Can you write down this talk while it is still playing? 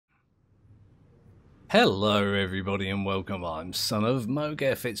Hello everybody and welcome, I'm Son of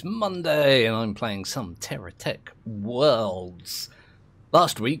Mowgef. It's Monday and I'm playing some TerraTech Worlds.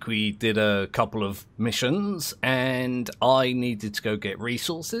 Last week we did a couple of missions and I needed to go get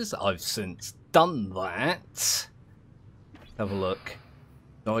resources. I've since done that. Have a look.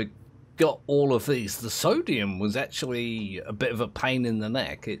 So I got all of these. The sodium was actually a bit of a pain in the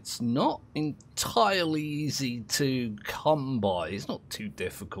neck. It's not entirely easy to come by. It's not too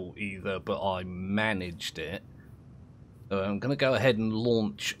difficult either, but I managed it. So I'm going to go ahead and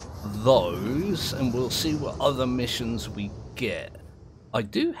launch those and we'll see what other missions we get. I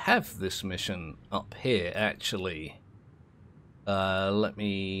do have this mission up here actually.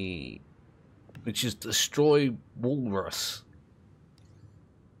 Which is destroy Walrus.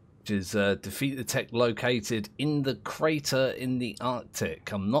 Which is defeat the tech located in the crater in the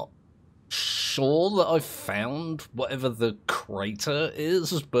Arctic. I'm not sure that I've found whatever the crater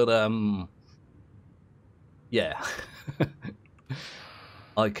is, but yeah.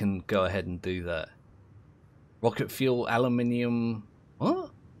 I can go ahead and do that. Rocket fuel, aluminium.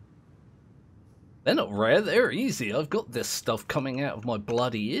 What? They're not rare, they're easy. I've got this stuff coming out of my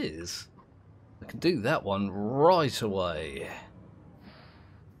bloody ears. I can do that one right away.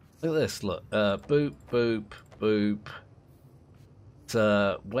 Look at this, look. Boop, boop, boop.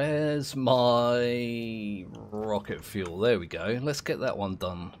 Where's my rocket fuel? There we go. Let's get that one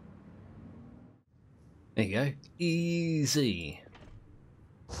done. There you go. Easy.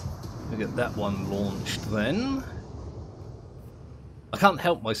 We'll get that one launched then. I can't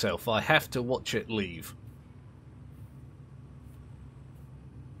help myself. I have to watch it leave.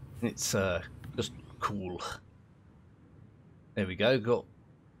 It's just cool. There we go. Got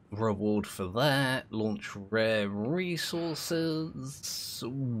reward for that. Launch rare resources.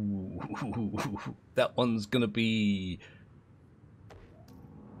 Ooh, that one's gonna be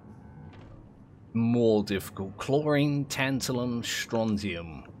more difficult. Chlorine, tantalum,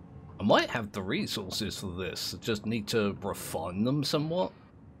 strontium. I might have the resources for this. I just need to refine them somewhat.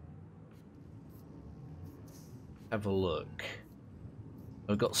 Have a look.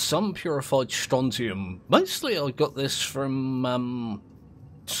 I've got some purified strontium. Mostly I got this from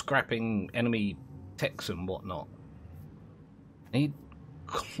scrapping enemy techs and whatnot. Need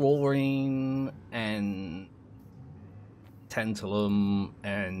chlorine and tantalum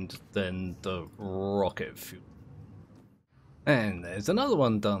and then the rocket fuel. And there's another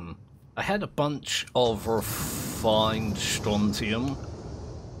one done. I had a bunch of refined strontium,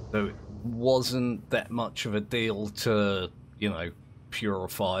 so it wasn't that much of a deal to, you know,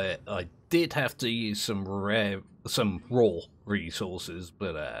 purify it. I did have to use some raw resources,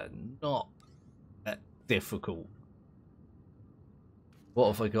 but not that difficult. What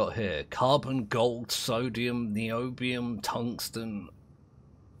have I got here? Carbon, gold, sodium, niobium, tungsten.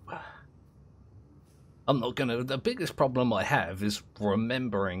 I'm not gonna... The biggest problem I have is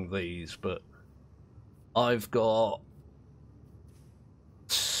remembering these, but I've got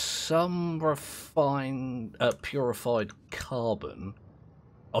some refined, purified carbon.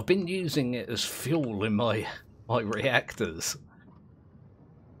 I've been using it as fuel in my reactors.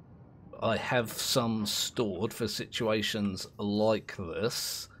 I have some stored for situations like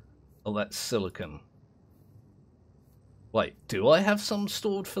this. Oh, that's silicon. Wait, do I have some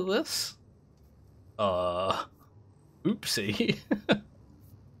stored for this? Oopsie.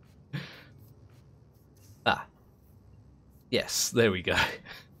 Ah. Yes, there we go.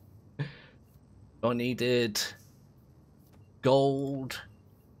 I needed gold,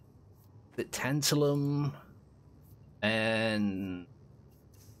 tantalum, and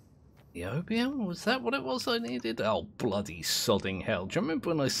niobium? Was that what it was I needed? Oh, bloody sodding hell. Do you remember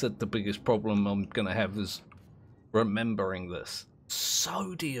when I said the biggest problem I'm gonna have is remembering this?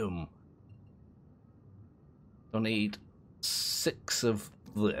 Sodium! I need 6 of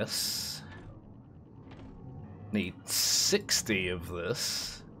this. Need 60 of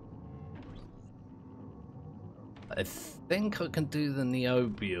this. I think I can do the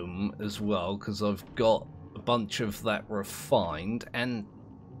niobium as well, because I've got a bunch of that refined, and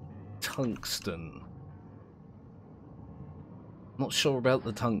tungsten. Not sure about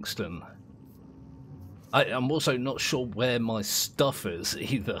the tungsten. I'm also not sure where my stuff is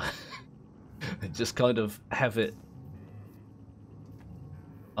either. I just kind of have it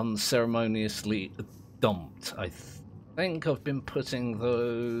unceremoniously dumped. I think I've been putting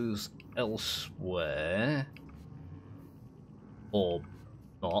those elsewhere. Or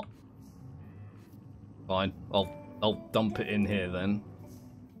not. Fine, I'll dump it in here then.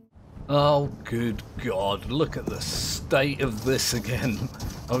 Oh, good God, look at the state of this again.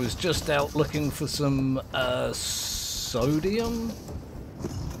 I was just out looking for some sodium.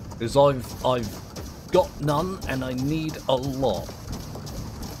 Because I've got none and I need a lot.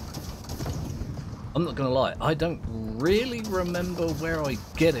 I'm not gonna lie, I don't really remember where I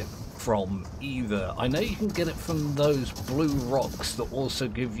get it from either. I know you can get it from those blue rocks that also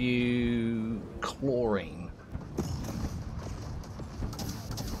give you chlorine.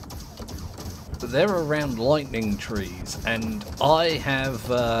 But they're around lightning trees, and I have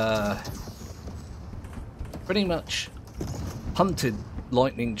pretty much hunted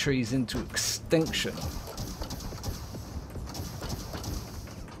lightning trees into extinction.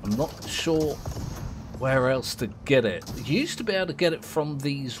 I'm not sure where else to get it. You used to be able to get it from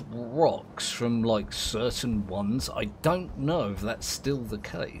these rocks, from like certain ones. I don't know if that's still the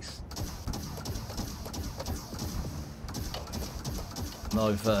case. And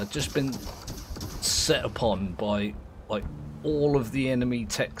I've just been set upon by like all of the enemy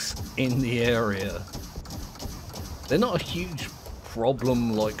techs in the area. They're not a huge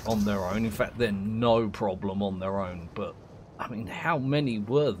problem like on their own. In fact, they're no problem on their own. But I mean, how many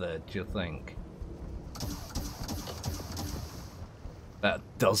were there, do you think? About a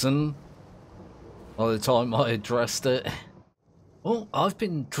dozen by the time I addressed it. Well, I've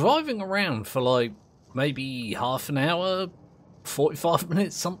been driving around for like maybe half an hour, 45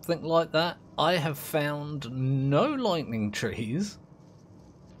 minutes, something like that. I have found no lightning trees,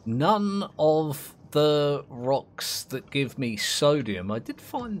 none of the rocks that give me sodium. I did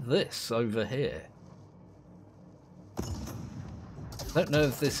find this over here. I don't know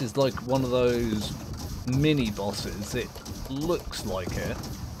if this is like one of those mini bosses. It looks like it.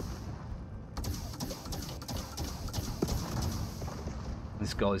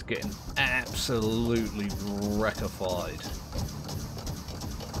 This guy's getting absolutely wreckified.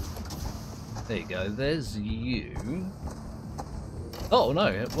 There you go, there's you. Oh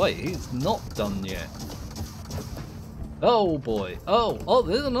no, wait, he's not done yet. Oh boy. Oh,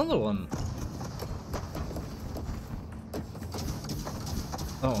 there's another one.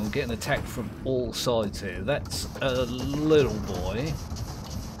 Oh, I'm getting attacked from all sides here. That's a little boy.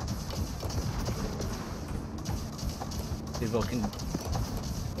 See if I can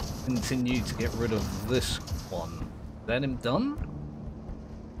continue to get rid of this one. Is that him done?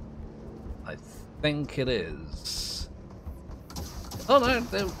 I think it is. Oh no,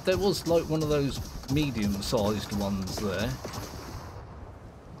 there was like one of those medium-sized ones there.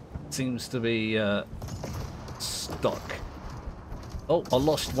 Seems to be stuck. Oh, I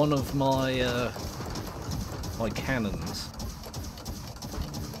lost one of my my cannons.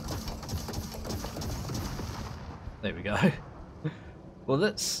 There we go. Well,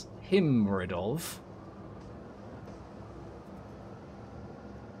 that's him rid of.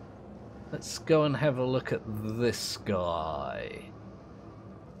 Let's go and have a look at this guy.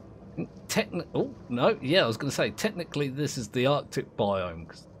 Oh, no, yeah, I was going to say, technically this is the Arctic biome,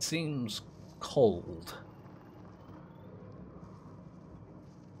 because it seems cold.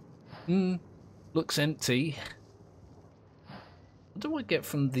 Looks empty. What do I get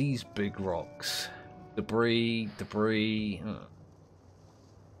from these big rocks? Debris.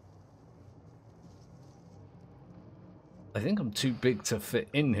 I think I'm too big to fit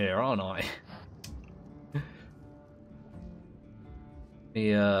in here, aren't I?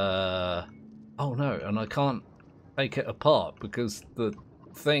 Oh no, and I can't take it apart because the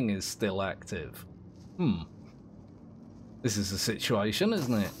thing is still active. This is a situation,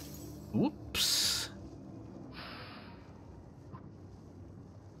 isn't it? Whoops.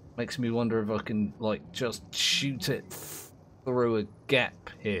 Makes me wonder if I can, like, just shoot it through a gap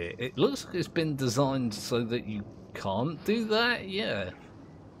here. It looks like it's been designed so that you can't do that, yeah.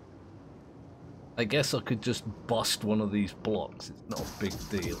 I guess I could just bust one of these blocks. It's not a big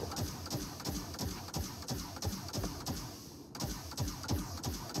deal.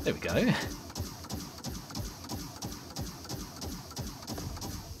 There we go.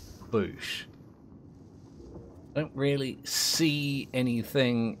 Boosh. Don't really see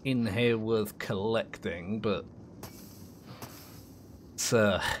anything in here worth collecting, but it's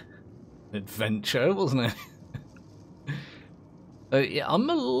an adventure, wasn't it? Yeah, I'm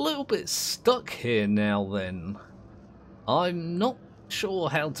a little bit stuck here now then. I'm not sure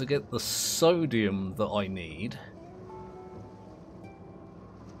how to get the sodium that I need.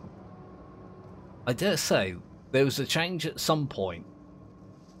 I dare say there was a change at some point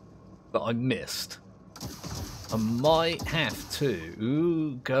that I missed. I might have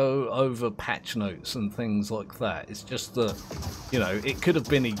to go over patch notes and things like that. It's just that, you know, it could have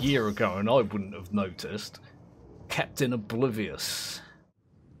been a year ago and I wouldn't have noticed. Captain Oblivious.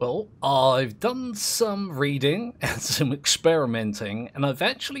 Well, I've done some reading and some experimenting, and I've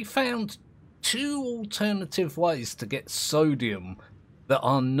actually found two alternative ways to get sodium that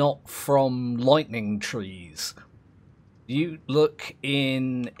are not from lightning trees. You look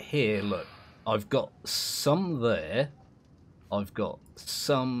in here, look. I've got some there. I've got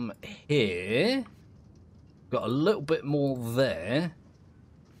some here. Got a little bit more there.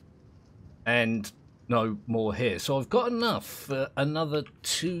 And no more here. So I've got enough for another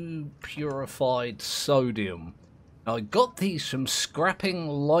 2 purified sodium. I got these from scrapping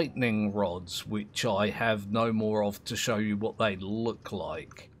lightning rods, which I have no more of to show you what they look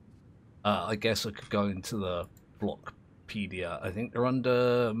like. I guess I could go into the Blockpedia. I think they're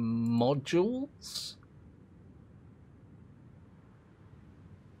under modules.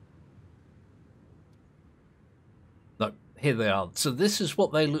 No, here they are. So this is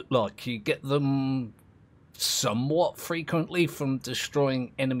what they look like. You get them somewhat frequently from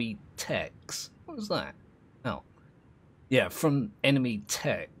destroying enemy techs. What was that? Oh. Yeah, from enemy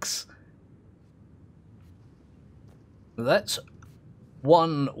techs. That's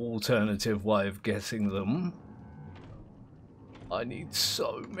one alternative way of getting them. I need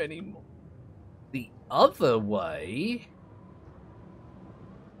so many more. The other way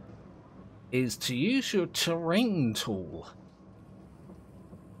is to use your terrain tool.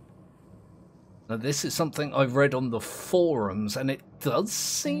 Now this is something I've read on the forums, and it does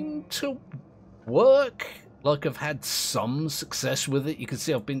seem to work. Like, I've had some success with it. You can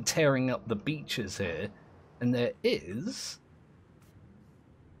see I've been tearing up the beaches here, and there is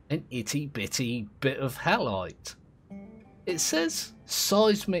an itty-bitty bit of halite. It says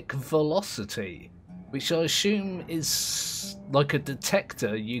seismic velocity, which I assume is like a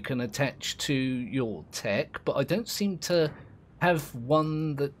detector you can attach to your tech, but I don't seem to have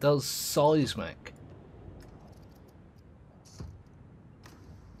one that does seismic.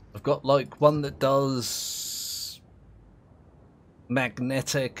 I've got like one that does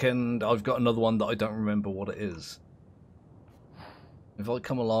magnetic, and I've got another one that I don't remember what it is. If I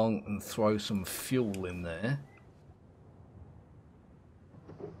come along and throw some fuel in there,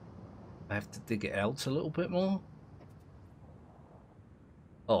 I have to dig it out a little bit more.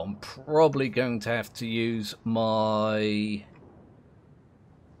 Oh, I'm probably going to have to use my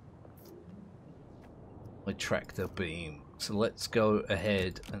tractor beam. So let's go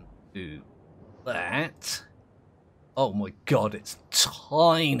ahead and do that. Oh my god, it's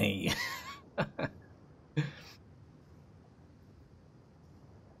tiny.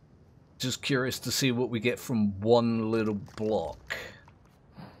 Just curious to see what we get from one little block.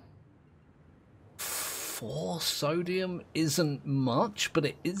 4 sodium isn't much, but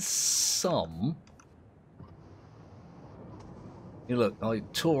it is some. You look, I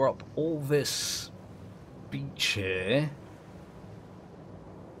tore up all this beach here.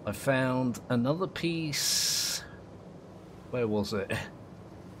 I found another piece. Where was it?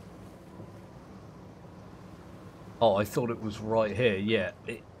 Oh, I thought it was right here. Yeah,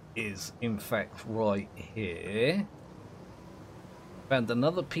 it is in fact right here. Found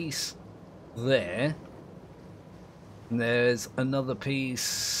another piece there. And there's another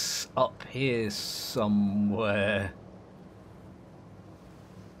piece up here somewhere.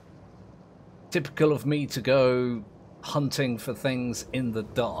 Typical of me to go hunting for things in the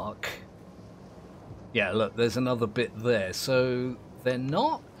dark. Yeah, look, there's another bit there. So they're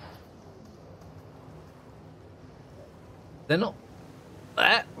not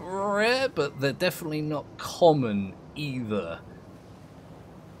that rare, but they're definitely not common either.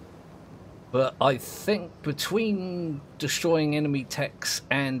 But I think between destroying enemy techs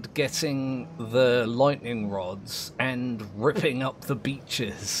and getting the lightning rods and ripping up the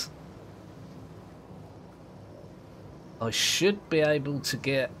beaches, I should be able to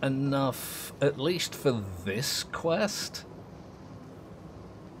get enough, at least for this quest,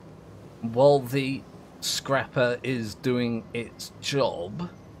 while the scrapper is doing its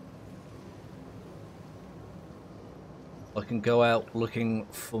job. I can go out looking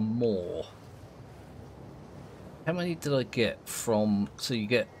for more. How many did I get from... So you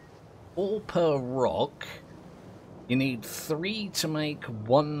get 4 per rock. You need 3 to make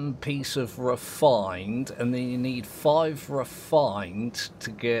 1 piece of refined, and then you need 5 refined to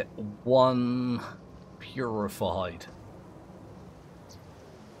get 1 purified.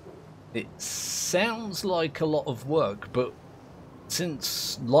 It sounds like a lot of work, but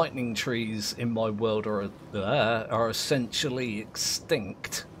since lightning trees in my world are essentially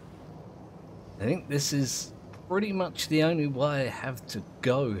extinct, I think this is pretty much the only way I have to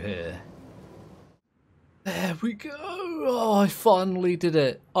go here. There we go. Oh, I finally did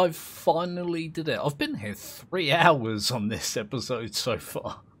it. I finally did it. I've been here 3 hours on this episode so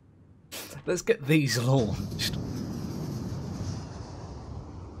far. Let's get these launched.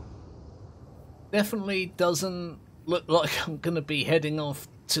 Definitely doesn't look like I'm going to be heading off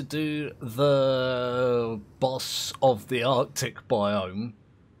to do the boss of the Arctic biome.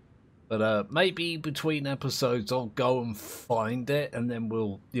 But maybe between episodes I'll go and find it, and then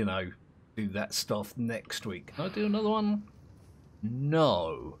we'll, you know, do that stuff next week. Can I do another one?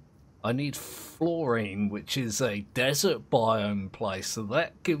 No. I need Fluorine, which is a desert biome place, so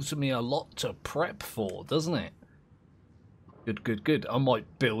that gives me a lot to prep for, doesn't it? Good, good, good. I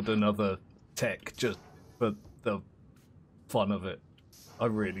might build another tech just for the fun of it. I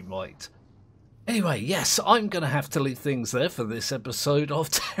really might. Anyway, yes, I'm going to have to leave things there for this episode of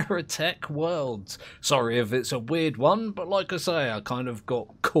TerraTech Worlds. Sorry if it's a weird one, but like I say, I kind of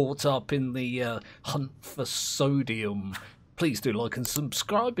got caught up in the hunt for sodium. Please do like and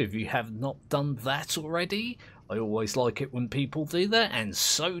subscribe if you have not done that already. I always like it when people do that, and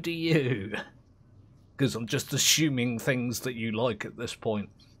so do you. Because I'm just assuming things that you like at this point.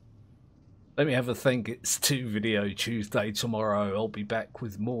 Let me have a think. It's 2 Video Tuesday tomorrow. I'll be back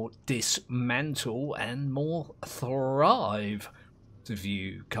with more Dismantle and more Thrive. So if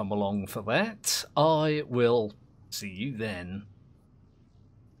you come along for that, I will see you then.